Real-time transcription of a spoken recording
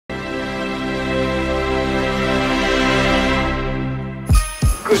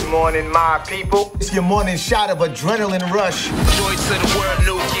Good morning, my people. It's your morning shot of adrenaline rush. Joy to the world,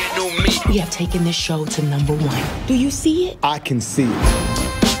 new year, new me. We have taken this show to #1. Do you see it? I can see it.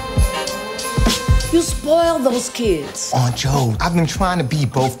 You spoil those kids. Aunt Joe, I've been trying to be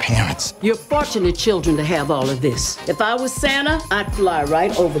both parents. You're fortunate children to have all of this. If I was Santa, I'd fly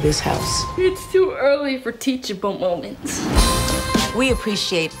right over this house. It's too early for teachable moments. We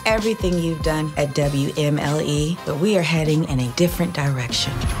appreciate everything you've done at WMLE, but we are heading in a different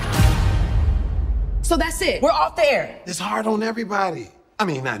direction. So that's it. We're off the air. It's hard on everybody. I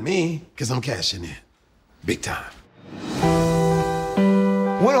mean, not me, because I'm cashing in. Big time.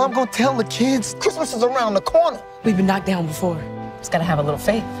 Well, I'm gonna tell the kids Christmas is around the corner. We've been knocked down before. Just gotta have a little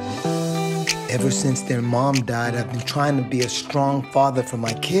faith. Ever since their mom died, I've been trying to be a strong father for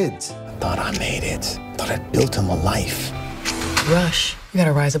my kids. I thought I made it. Thought I built them a life. Rush, you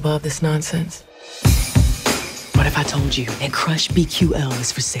gotta rise above this nonsense. What if I told you that Crush BQL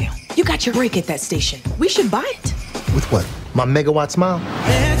is for sale? You got your break at that station. We should buy it. With what? My megawatt smile?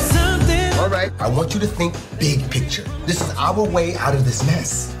 All right, I want you to think big picture. This is our way out of this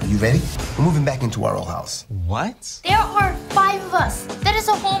mess. Are you ready? We're moving back into our old house. What? There are 5 of us. That is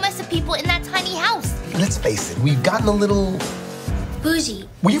a whole mess of people in that tiny house. Let's face it, we've gotten a little... Bougie.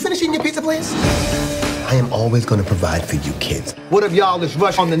 Will you finish eating your pizza, please? I am always gonna provide for you kids. What up, y'all? It's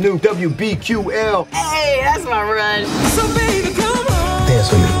Rush on the new WBQL. Hey, that's my Rush. So baby, come on. Dance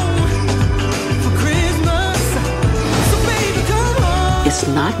with me. For Christmas. So baby, come on. It's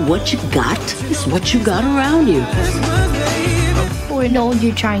not what you got, it's what you got around you. We know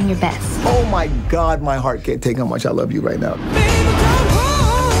you're trying your best. Oh my God, my heart can't take how much I love you right now. Baby, come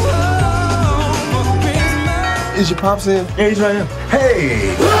home for Christmas. Is your pops in? Yeah, he's right here.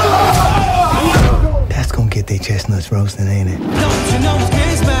 Hey! That's gonna get their chestnuts roasting, ain't it? Don't you know